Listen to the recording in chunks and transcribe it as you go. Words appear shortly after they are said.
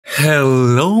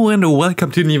Hello and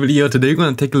welcome to a new video. Today we're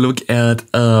going to take a look at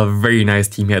a very nice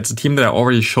team here. It's a team that I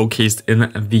already showcased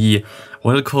in the,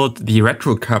 called the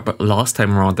Retro Cup last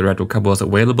time around. The Retro Cup was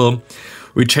available.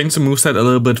 We changed the moveset a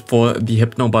little bit for the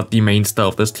Hypno, but the main star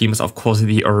of this team is of course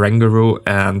the Oranguru,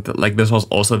 and like this was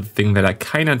also the thing that I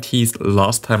kind of teased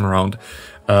last time around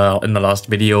in the last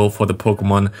video for the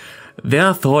Pokemon.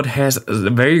 Their thought has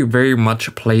very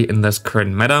much play in this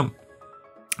current meta.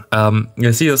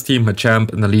 You see this team, a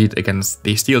champ in the lead against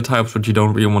the steel types, which you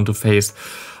don't really want to face.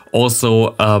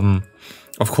 Also,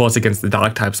 of course, against the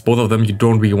dark types, both of them you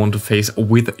don't really want to face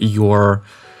with your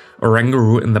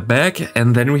Oranguru in the back.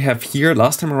 And then we have here,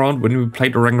 last time around when we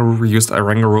played Oranguru, we used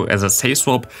Oranguru as a safe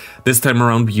swap. This time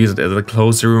around we use it as a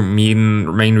closer. Main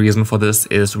reason for this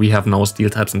is we have no steel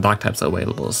types and dark types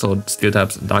available. So steel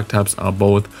types and dark types are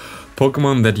both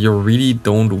Pokemon that you really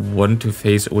don't want to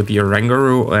face with the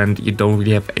Oranguru, and you don't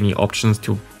really have any options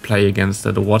to play against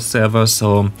it whatsoever.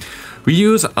 So we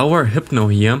use our Hypno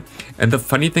here, and the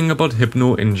funny thing about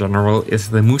Hypno in general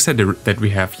is the moveset that we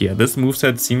have here. This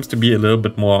moveset seems to be a little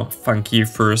bit more funky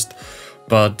first,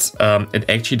 but it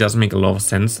actually does make a lot of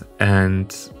sense,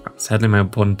 and sadly my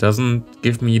opponent doesn't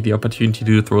give me the opportunity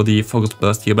to throw the Focus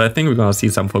Blast here, but I think we're gonna see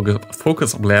some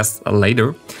Focus Blast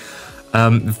later.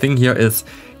 The thing here is,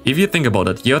 if you think about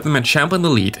it, you have the Machamp in the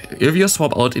lead. If you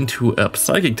swap out into a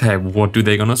Psychic type, what do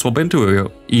they gonna swap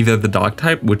into? Either the Dark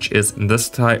type, which is in this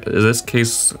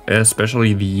case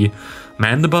especially the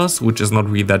Mandibuzz, which is not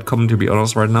really that common to be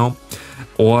honest right now,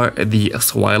 or the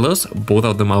Swilers. Both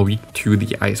of them are weak to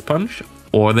the Ice Punch,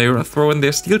 or they throw in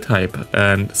their Steel type.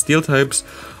 And Steel types,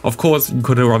 of course, you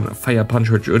could run Fire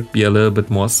Punch, which would be a little bit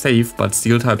more safe, but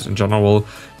Steel types in general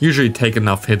usually take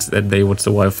enough hits that they would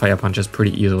survive Fire Punches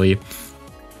pretty easily.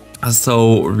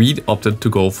 So Reed opted to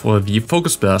go for the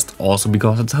Focus Blast, also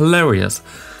because it's hilarious.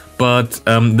 But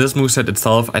this moveset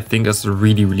itself I think is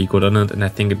really good on it, and I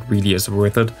think it really is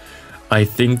worth it. I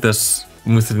think this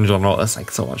moveset in general is like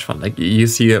so much fun. Like you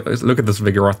see, look at this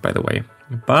Vigoroth by the way.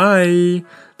 Bye!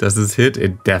 Does this hit?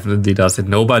 It definitely does it.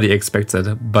 Nobody expects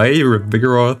it. Bye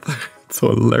Vigoroth. It's so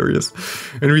hilarious.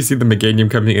 And we see the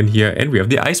Meganium coming in here, and we have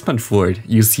the Ice Punch for it.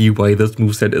 You see why this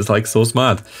moveset is like so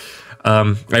smart.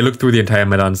 I looked through the entire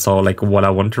meta and saw like what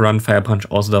I want to run. Fire Punch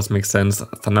also does make sense.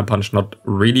 Thunder Punch not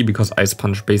really, because Ice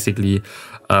Punch basically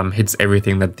hits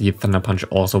everything that the Thunder Punch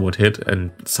also would hit,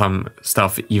 and some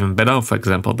stuff even better. For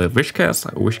example, the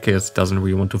Wishcase. Wishcase doesn't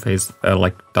really want to face,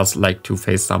 does like to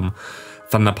face some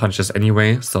Thunder Punches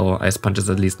anyway, so Ice Punch is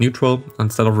at least neutral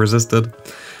instead of resisted.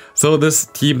 So this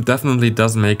team definitely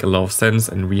does make a lot of sense,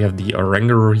 and we have the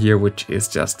Oranguru here, which is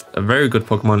just a very good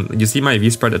Pokemon. You see my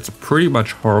V-spread, it's pretty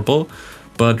much horrible,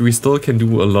 but we still can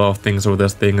do a lot of things with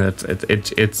this thing.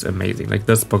 It's amazing. Like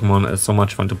this Pokemon is so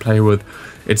much fun to play with.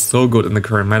 It's so good in the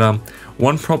current meta.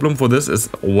 One problem for this is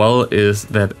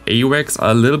that AWACs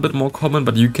are a little bit more common,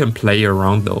 but you can play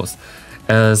around those.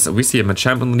 As we see a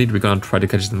Machamp in the lead, we're gonna try to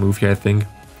catch the move here, I think.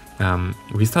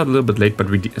 We start a little bit late, but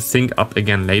we sync up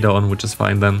again later on, which is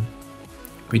fine then.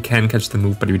 We can catch the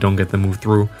move, but we don't get the move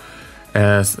through,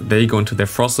 as they go into their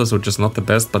Frosters, which is not the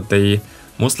best, but they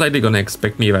most likely gonna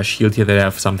expect me if I shield here that I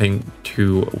have something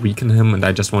to weaken him, and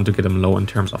I just want to get him low in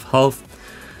terms of health.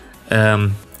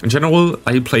 In general,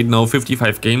 I played now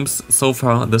 55 games so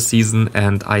far this season,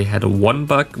 and I had one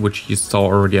bug, which you saw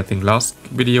already I think last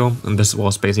video, and this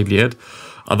was basically it.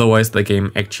 Otherwise, the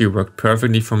game actually worked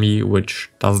perfectly for me, which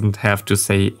doesn't have to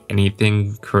say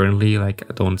anything currently. Like,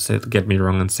 don't get me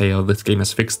wrong and say, oh, this game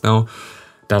is fixed now.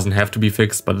 Doesn't have to be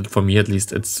fixed, but for me at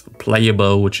least it's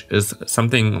playable, which is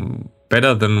something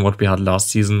better than what we had last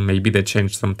season. Maybe they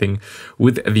changed something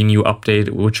with the new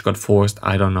update, which got forced,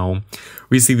 I don't know.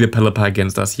 We see the Pelipper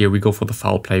against us here. We go for the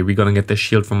foul play. We're gonna get the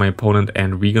shield from my opponent,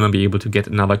 and we're gonna be able to get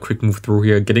another quick move through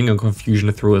here. Getting a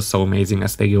confusion through is so amazing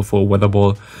as they go for a Weather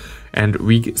Ball. And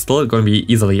we still going to be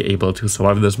easily able to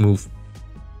survive this move.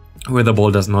 Weather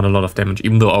Ball does not a lot of damage,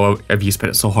 even though our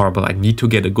V-spread is so horrible. I need to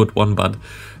get a good one, but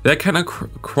they're kind of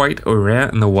quite rare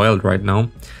in the wild right now.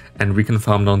 And we can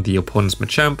farm down the opponent's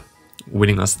Machamp,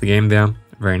 winning us the game there.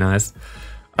 Very nice.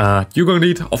 Dugong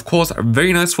lead, of course,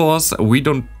 very nice for us. We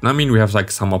have like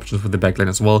some options with the backline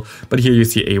as well, but here you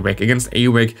see AWAC. Against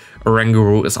AWAC,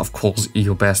 Oranguru is of course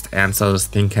your best answer. This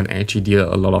thing can actually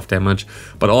deal a lot of damage,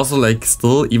 but also like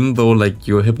still, even though like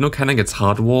your Hypno kind of gets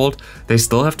hard walled, they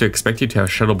still have to expect you to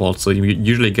have Shadow Ball, so you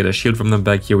usually get a shield from them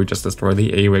back. Here we just destroy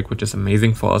the AWAC, which is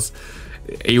amazing for us.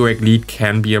 AWAC lead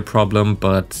can be a problem,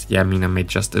 but yeah, I made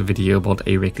just a video about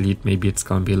AWAC lead. Maybe it's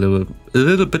gonna be a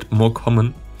little bit more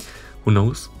common. Who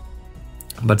knows?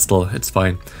 But still, it's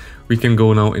fine. We can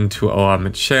go now into our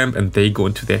Machamp and they go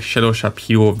into their Shadow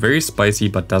Sharpedo. Very spicy,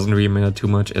 but doesn't really matter too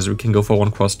much, as we can go for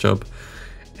one cross chop.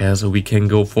 As we can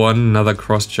go for another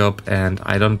cross chop, and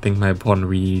I don't think my opponent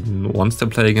really wants to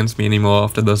play against me anymore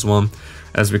after this one,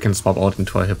 as we can swap out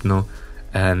into a Hypno.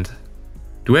 And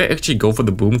do I actually go for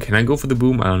the boom? Can I go for the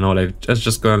boom? I don't know, like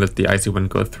just gonna let the Icy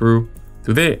Wind go through.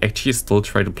 Do they actually still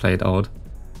try to play it out?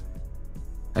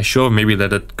 I should maybe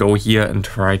let it go here and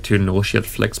try to no shield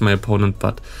flex my opponent,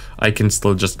 but I can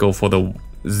still just go for the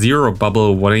 0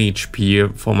 bubble, 1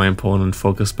 HP for my opponent,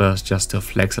 focus burst just to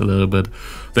flex a little bit.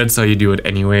 That's how you do it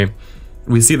anyway.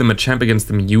 We see the Machamp against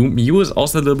the Mew. Mew is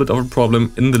also a little bit of a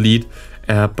problem in the lead,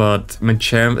 but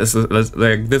Machamp is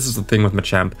like, this is the thing with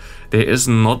Machamp. There is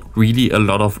not really a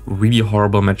lot of really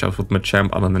horrible matchups with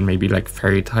Machamp other than maybe like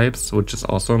fairy types, which is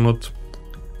also not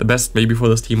the best maybe for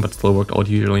this team, but still worked out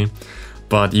usually.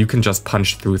 But you can just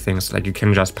punch through things, like you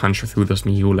can just punch through this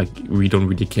Mew, like we don't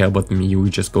really care about the Mew, we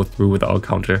just go through with our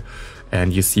counter.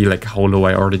 And you see like how low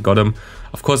I already got him.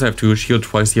 Of course I have to shield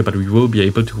twice here, but we will be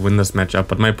able to win this matchup.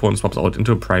 But my opponent swaps out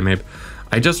into a Primeape.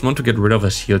 I just want to get rid of a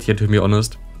shield here, to be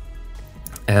honest.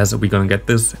 As we're gonna get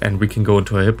this, and we can go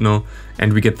into a Hypno,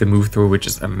 and we get the move through, which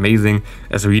is amazing.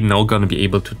 As we're now gonna be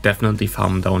able to definitely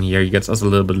farm down here. He gets us a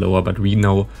little bit lower, but we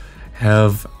now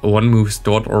have one move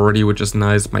stored already, which is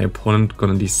nice. My opponent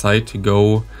gonna decide to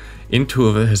go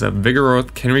into his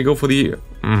Vigoroth. Can we go for the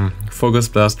Focus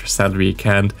Blast? Sadly we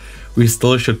can't. We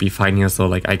still should be fine here, so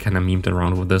like I kind of memed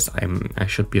around with this. I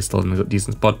should be still in a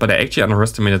decent spot, but I actually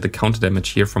underestimated the counter damage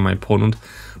here from my opponent.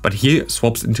 But he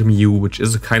swaps into Mew, which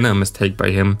is kind of a mistake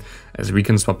by him, as we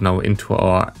can swap now into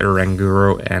our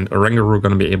Oranguru, and Oranguru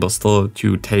gonna be able still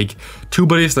to take 2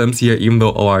 body slams here, even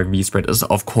though our V spread is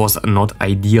of course not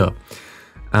ideal.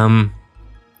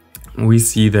 We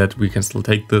see that we can still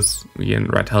take this, we're in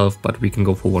red health, but we can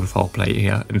go for one foul play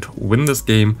here and win this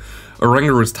game.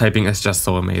 Oranguru's typing is just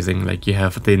so amazing, like you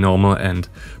have the normal and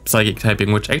psychic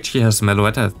typing, which actually has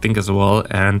Meloetta I think as well,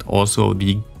 and also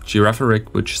the Girafarig,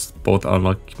 which both are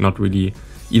not really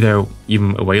either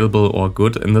even available or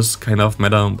good in this kind of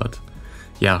meta, but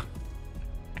yeah.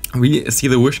 We see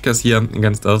the Whiscash here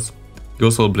against us.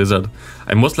 Goes for Blizzard.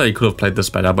 I most likely could have played this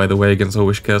better, by the way, against the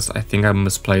Whiscash. I think I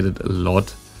misplayed it a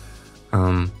lot.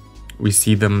 We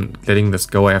see them letting this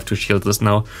go. I have to shield this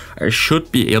now. I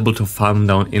should be able to farm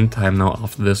down in time now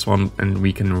after this one, and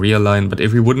we can realign. But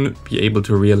if we wouldn't be able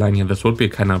to realign here, this would be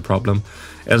kind of a problem.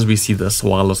 As we see the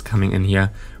Swallows coming in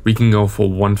here, we can go for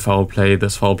one foul play.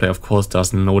 This foul play of course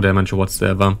does no damage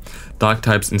whatsoever. Dark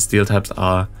types and steel types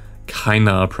are kind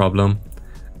of a problem.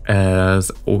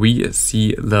 As we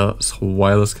see the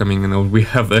Swallows coming in, we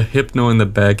have a Hypno in the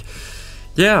back.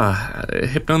 Yeah,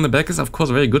 Hypno in the back is of course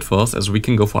very good for us, as we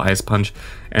can go for Ice Punch,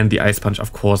 and the Ice Punch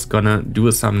of course gonna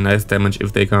do some nice damage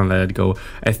if they're gonna let it go.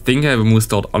 I think I have a move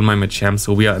stored on my Machamp,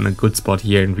 so we are in a good spot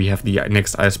here, and we have the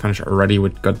next Ice Punch already,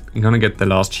 which gonna get the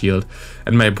last shield,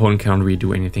 and my opponent can't really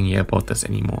do anything here about this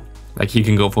anymore. Like he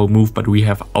can go for a move, but we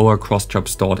have our cross chop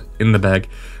stored in the bag,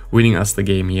 winning us the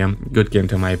game here. Good game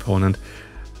to my opponent.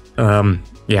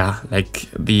 Yeah, like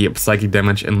the psychic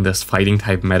damage in this fighting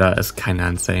type meta is kinda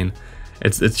insane.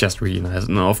 It's just really nice.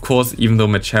 Now, of course, even though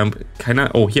Machamp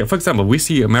kinda... Oh, here, for example, we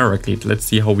see a Maraclete. Let's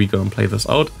see how we gonna play this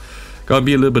out. Gonna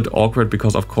be a little bit awkward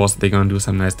because, of course, they're gonna do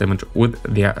some nice damage with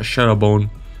their Shadow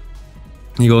Bone.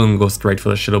 You're gonna go straight for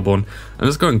the Shadow Bone. I'm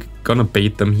just gonna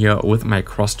bait them here with my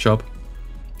Cross Chop.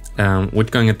 We're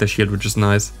gonna get the shield, which is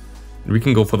nice. We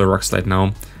can go for the Rock Slide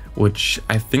now, which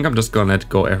I think I'm just gonna let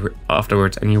go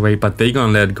afterwards anyway, but they're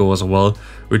gonna let it go as well,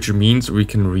 which means we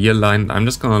can realign. I'm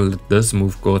just gonna let this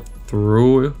move go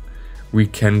through. We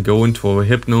can go into a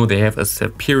Hypno. They have a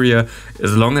Superior.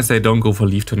 As long as they don't go for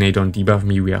Leaf Tornado and debuff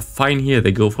me, we are fine here.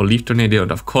 They go for Leaf Tornado,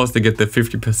 and of course they get the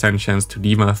 50% chance to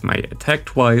debuff my attack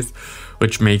twice,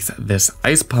 which makes this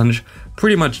Ice Punch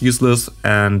pretty much useless,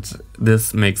 and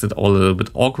this makes it all a little bit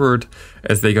awkward,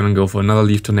 as they're gonna go for another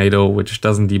Leaf Tornado, which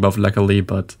doesn't debuff luckily,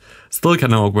 but still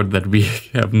kind of awkward that we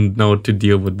have now to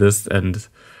deal with this, and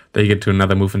they get to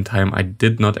another move in time. I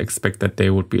did not expect that they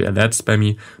would be that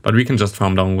spammy, but we can just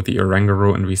farm down with the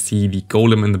Oranguru, and we see the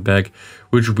Golem in the back,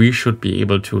 which we should be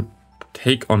able to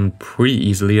take on pretty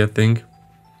easily, I think.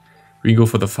 We go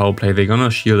for the foul play. They're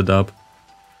gonna shield it up,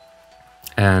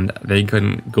 and they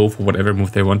can go for whatever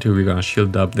move they want to. We're gonna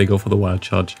shield it up. They go for the Wild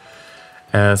Charge,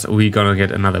 as we're gonna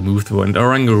get another move through. And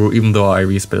Oranguru, even though our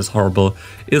IV speed is horrible,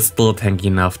 is still tanky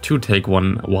enough to take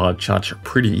one Wild Charge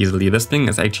pretty easily. This thing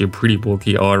is actually pretty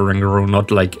bulky, our Oranguru,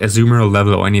 not like Azumarill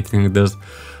level or anything like this,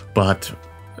 but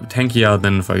tankier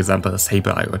than, for example, a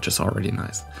Sableye, which is already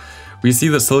nice. We see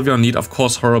the Sylveon lead, of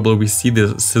course, horrible. We see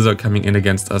the Scizor coming in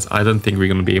against us. I don't think we're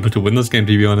going to be able to win this game,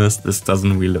 to be honest. This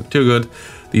doesn't really look too good.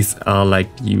 These are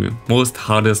like the most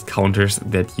hardest counters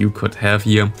that you could have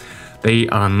here. They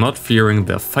are not fearing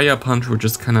the Fire Punch, which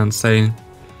is kind of insane.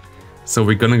 So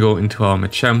we're going to go into our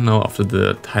Machamp now after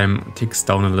the time ticks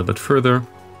down a little bit further.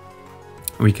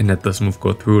 We can let this move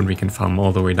go through and we can farm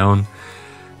all the way down.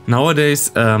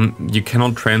 Nowadays, you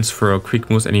cannot transfer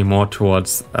quick moves anymore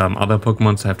towards other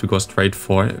Pokemon, so I have to go straight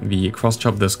for the cross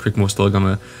chop. This quick move still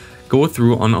gonna go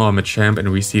through on our Machamp,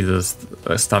 and we see this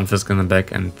Stunfisk in the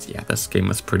back, and yeah, this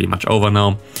game is pretty much over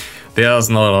now.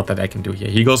 There's not a lot that I can do here.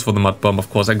 He goes for the Mud Bomb.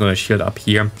 Of course, I'm gonna shield up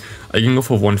here. I can go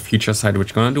for one Future Sight, which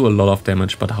is gonna do a lot of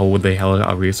damage, but how the hell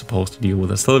are we supposed to deal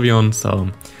with a Sylveon? So,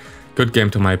 good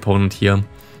game to my opponent here.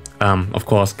 Of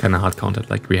course, kind of hard counted.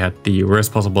 Like, we had the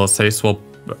worst possible Safe Swap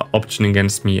option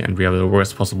against me, and we have the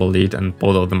worst possible lead, and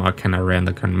both of them are kind of rare in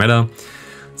the current meta.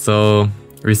 So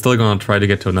we're still gonna try to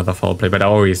get to another foul play, but I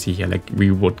already see here like we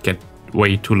would get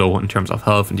way too low in terms of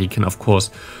health, and he can of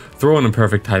course throw in a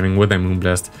perfect timing with a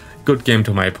Moonblast. Good game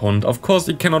to my opponent. Of course,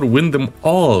 you cannot win them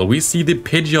all. We see the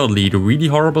Pidgeot lead, really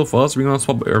horrible for us. We're gonna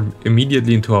swap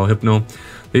immediately into our Hypno.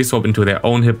 They swap into their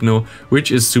own Hypno,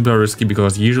 which is super risky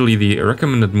because usually the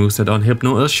recommended moveset on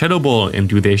Hypno is Shadow Ball. And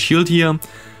do they shield here?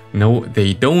 No,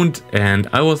 they don't. And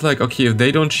I was like, okay, if they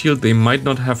don't shield, they might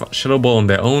not have Shadow Ball on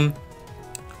their own.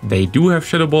 They do have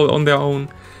Shadow Ball on their own.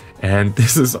 And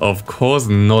this is, of course,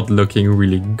 not looking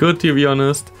really good, to be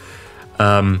honest.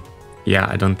 Yeah,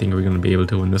 I don't think we're going to be able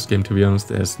to win this game, to be honest.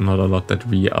 There's not a lot that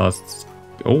we are...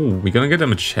 Oh, we're going to get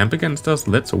them a champ against us?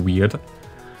 That's weird.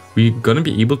 We're going to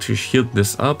be able to shield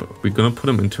this up. We're going to put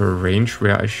him into a range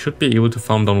where I should be able to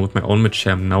farm down with my own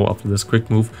Machamp now after this quick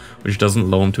move, which doesn't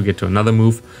allow him to get to another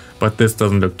move. But this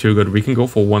doesn't look too good. We can go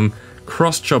for one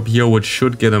cross chop here, which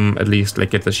should get him at least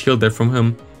like get the shield there from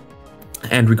him.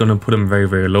 And we're going to put him very,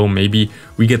 very low. Maybe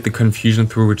we get the confusion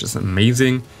through, which is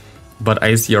amazing. But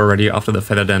I see already after the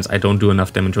Feather Dance, I don't do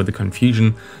enough damage with the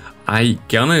confusion. I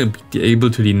gonna be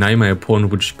able to deny my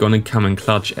opponent, which gonna come in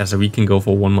clutch as we can go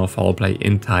for one more foul play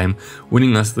in time,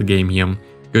 winning us the game here.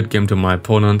 Good game to my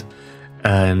opponent.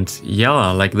 And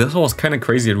yeah, like this was kind of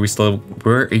crazy that we still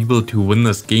were able to win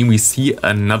this game. We see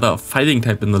another fighting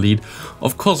type in the lead.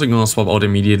 Of course, we're gonna swap out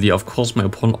immediately. Of course, my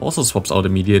opponent also swaps out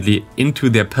immediately into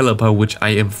their Pelipper, which I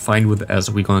am fine with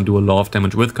as we're gonna do a lot of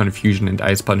damage with confusion and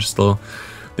Ice Punch still.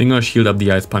 We're gonna shield up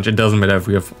the Ice Punch. It doesn't matter if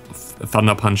we have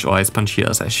Thunder Punch or Ice Punch here,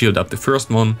 as I shield up the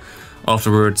first one.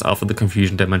 Afterwards, after the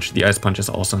confusion damage, the Ice Punch is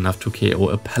also enough to KO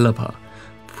a Pelipper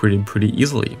pretty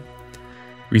easily.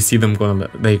 We see them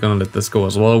they're gonna let this go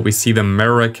as well. We see the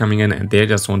Marowak coming in, and they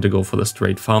just want to go for the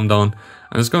straight farm down.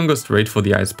 I'm just gonna go straight for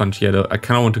the Ice Punch here though. I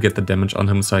kinda want to get the damage on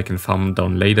him so I can farm him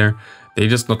down later. They're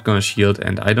just not gonna shield,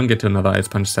 and I don't get to another Ice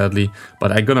Punch sadly,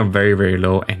 but I got him very, very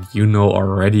low, and you know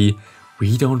already,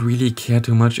 we don't really care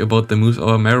too much about the moves of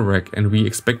our Marowak, and we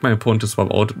expect my opponent to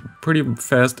swap out pretty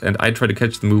fast, and I try to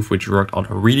catch the move, which worked out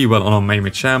really well on our main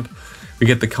Machamp. We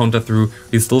get the counter through,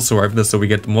 we still survive this, so we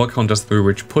get more counters through,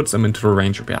 which puts them into the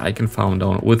range where I can farm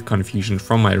down with confusion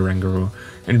from my Oranguru,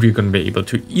 and we're gonna be able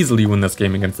to easily win this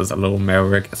game against this low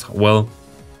Marowak as well.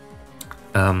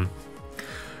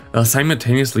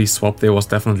 Simultaneously swap there was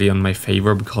definitely on my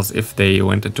favor, because if they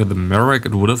went into the Marowak,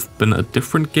 it would have been a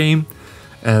different game,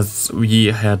 as we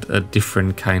had a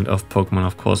different kind of Pokemon,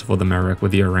 of course, for the Marowak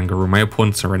with the Oranguru. My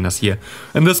opponent surrenders here,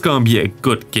 and this is gonna be a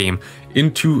good game.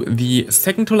 Into the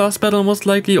second to last battle, most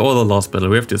likely, or the last battle.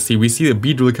 We have to see. We see the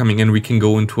Beedrill coming in. We can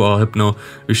go into our Hypno.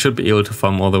 We should be able to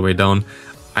farm all the way down.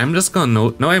 I'm just gonna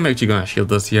know. Now I'm actually gonna shield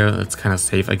this here. It's kind of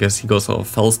safe. I guess he goes for a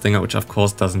Fell Stinger, which of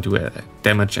course doesn't do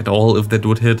damage at all if that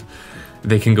would hit.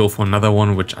 They can go for another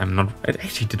one, which I'm not. It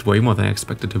actually did way more than I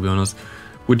expected, to be honest.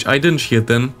 Which I didn't shield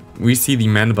then. We see the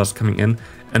Mandibuzz coming in.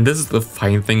 And this is the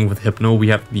fine thing with Hypno. We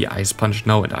have the Ice Punch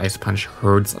now, and Ice Punch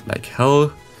hurts like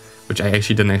hell, which I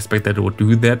actually didn't expect that it would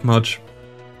do that much.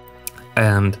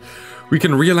 And we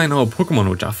can realign our Pokemon,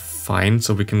 which are fine.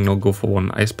 So we can now go for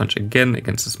one Ice Punch again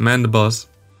against this Mandibuzz.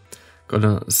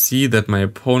 Gonna see that my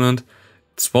opponent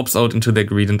swaps out into their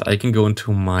Greedent. I can go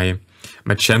into my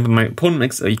Machamp, and my opponent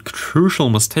makes a crucial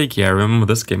mistake here. I remember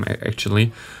this game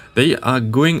actually. They are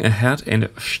going ahead and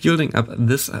shielding up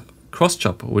this cross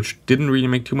chop, which didn't really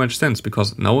make too much sense,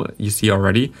 because now you see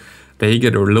already they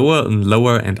get lower and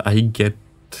lower, and I get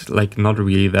like not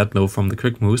really that low from the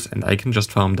quick moves, and I can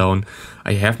just farm down.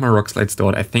 I have my Rock Slide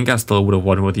stored. I think I still would have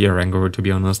won with the Oranguru, to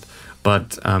be honest,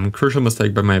 but crucial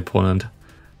mistake by my opponent,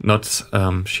 not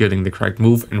shielding the correct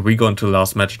move. And we go into the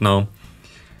last match now.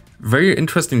 Very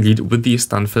interesting lead with the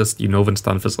Stunfisk. You know when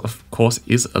Stunfisk of course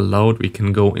is allowed. We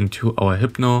can go into our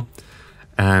Hypno,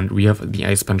 And we have the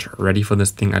Ice Punch ready for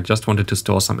this thing. I just wanted to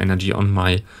store some energy on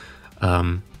my...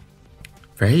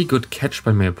 very good catch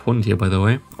by my opponent here, by the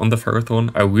way, on the Ferrothorn.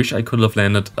 I wish I could have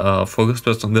landed Focus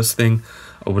Burst on this thing.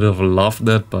 I would have loved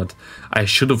that, but I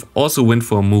should have also went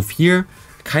for a move here.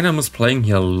 Kind of misplaying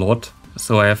here a lot,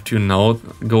 so I have to now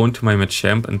go into my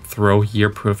Machamp and throw here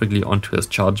perfectly onto his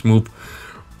charge move,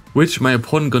 which my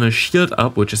opponent gonna shield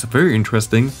up, which is very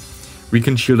interesting. We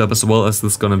can shield up as well, as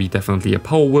this is gonna be definitely a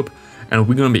Power Whip, and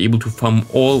we're gonna be able to farm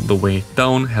all the way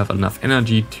down, have enough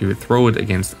energy to throw it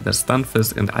against the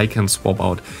Stunfisk, and I can swap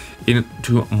out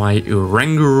into my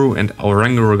Oranguru, and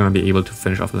Oranguru are gonna be able to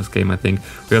finish off this game, I think.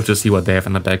 We have to see what they have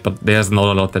in the deck, but there's not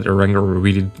a lot that Oranguru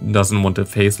really doesn't want to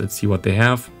face. Let's see what they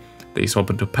have. They swap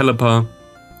into Pelipper.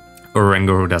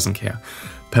 Oranguru doesn't care.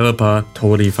 Pelipper,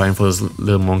 totally fine for this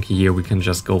little monkey here. We can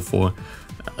just go for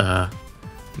a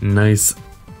nice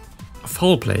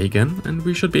foul play again, and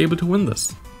we should be able to win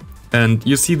this. And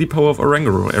you see the power of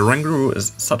Oranguru. Oranguru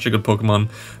is such a good Pokemon,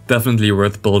 definitely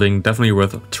worth building, definitely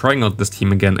worth trying out this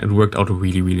team again. It worked out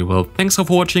really, really well. Thanks for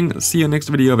watching, see you next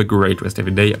video, have a great rest of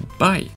your day, bye!